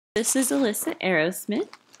This is Alyssa Aerosmith,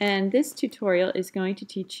 and this tutorial is going to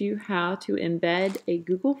teach you how to embed a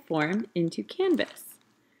Google form into Canvas.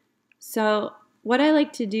 So what I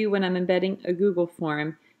like to do when I'm embedding a Google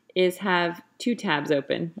form is have two tabs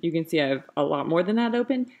open. You can see I have a lot more than that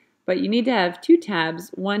open, but you need to have two tabs,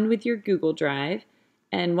 one with your Google Drive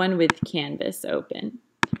and one with Canvas open.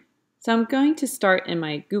 So I'm going to start in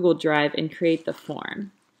my Google Drive and create the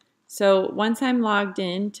form. So once I'm logged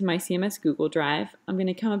in to my CMS Google Drive, I'm going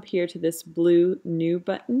to come up here to this blue New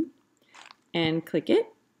button and click it.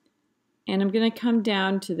 And I'm going to come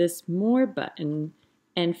down to this More button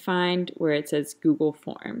and find where it says Google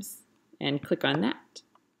Forms and click on that.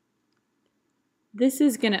 This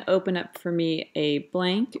is going to open up for me a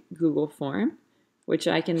blank Google form, which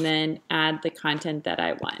I can then add the content that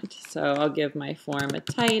I want. So I'll give my form a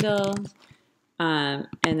title. And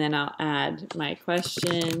then I'll add my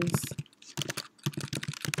questions.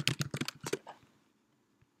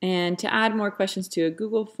 And to add more questions to a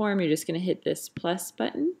Google form, you're just going to hit this plus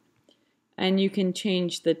button. And you can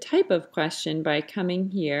change the type of question by coming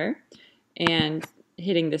here and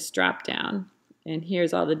hitting this drop down. And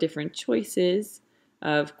here's all the different choices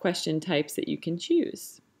of question types that you can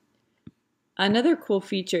choose. Another cool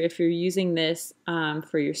feature if you're using this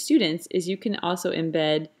for your students is you can also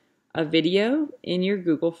embed a video in your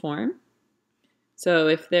Google form. So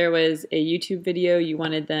if there was a YouTube video you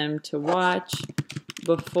wanted them to watch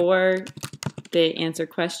before they answer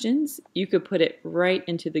questions, you could put it right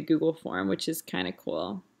into the Google form, which is kind of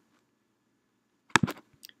cool. So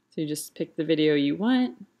you just pick the video you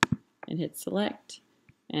want and hit select,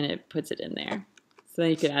 and it puts it in there. So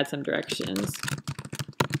then you could add some directions.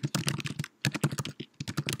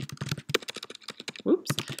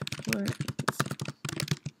 Whoops.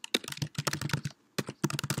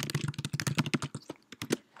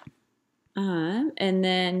 And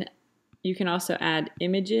then you can also add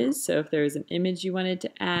images. So if there was an image you wanted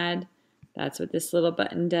to add, that's what this little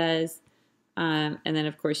button does. And then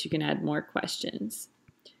of course you can add more questions.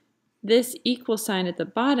 This equal sign at the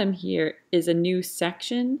bottom here is a new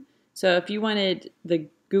section. So if you wanted the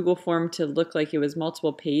Google form to look like it was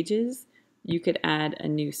multiple pages, you could add a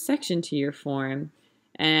new section to your form.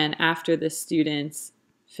 And after the students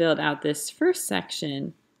filled out this first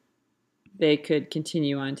section, they could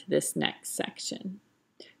continue on to this next section.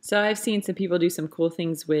 So I've seen some people do some cool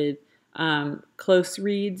things with close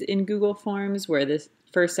reads in Google Forms, where the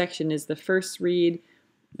first section is the first read,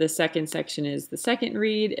 the second section is the second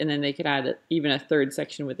read, and then they could add even a third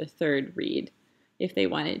section with a third read if they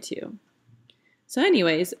wanted to. So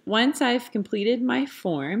anyways, once I've completed my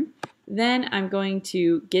form, then I'm going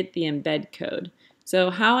to get the embed code. So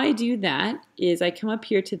how I do that is I come up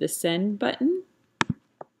here to the send button.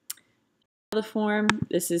 The form,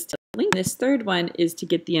 this is to link. This third one is to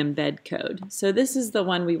get the embed code. So this is the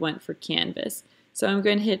one we want for Canvas. So I'm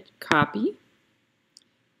going to hit copy.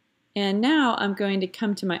 And now I'm going to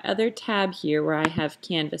come to my other tab here where I have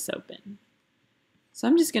Canvas open. So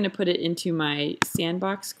I'm just going to put it into my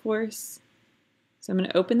sandbox course. So I'm going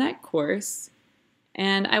to open that course.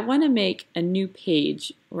 And I want to make a new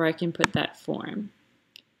page where I can put that form.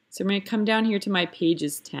 So I'm going to come down here to my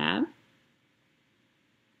Pages tab.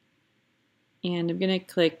 And I'm going to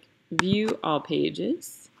click View All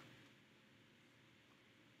Pages.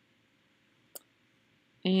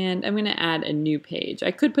 And I'm going to add a new page.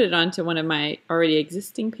 I could put it onto one of my already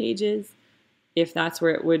existing pages if that's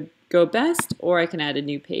where it would go best, or I can add a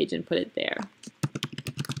new page and put it there.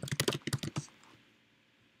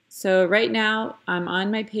 So right now I'm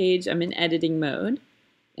on my page, I'm in editing mode.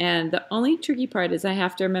 And the only tricky part is I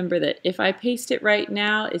have to remember that if I paste it right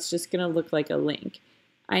now, it's just going to look like a link.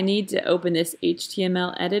 I need to open this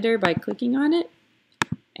HTML editor by clicking on it,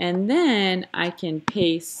 and then I can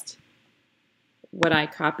paste what I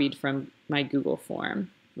copied from my Google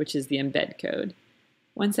form, which is the embed code.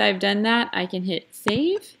 Once I've done that, I can hit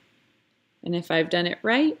save, and if I've done it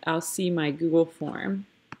right, I'll see my Google form.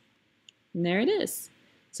 And there it is.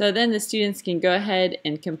 So then the students can go ahead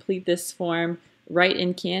and complete this form right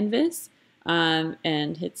in Canvas and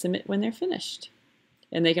hit submit when they're finished.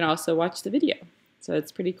 And they can also watch the video. So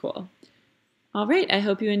it's pretty cool. All right, I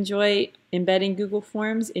hope you enjoy embedding Google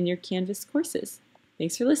Forms in your Canvas courses.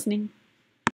 Thanks for listening.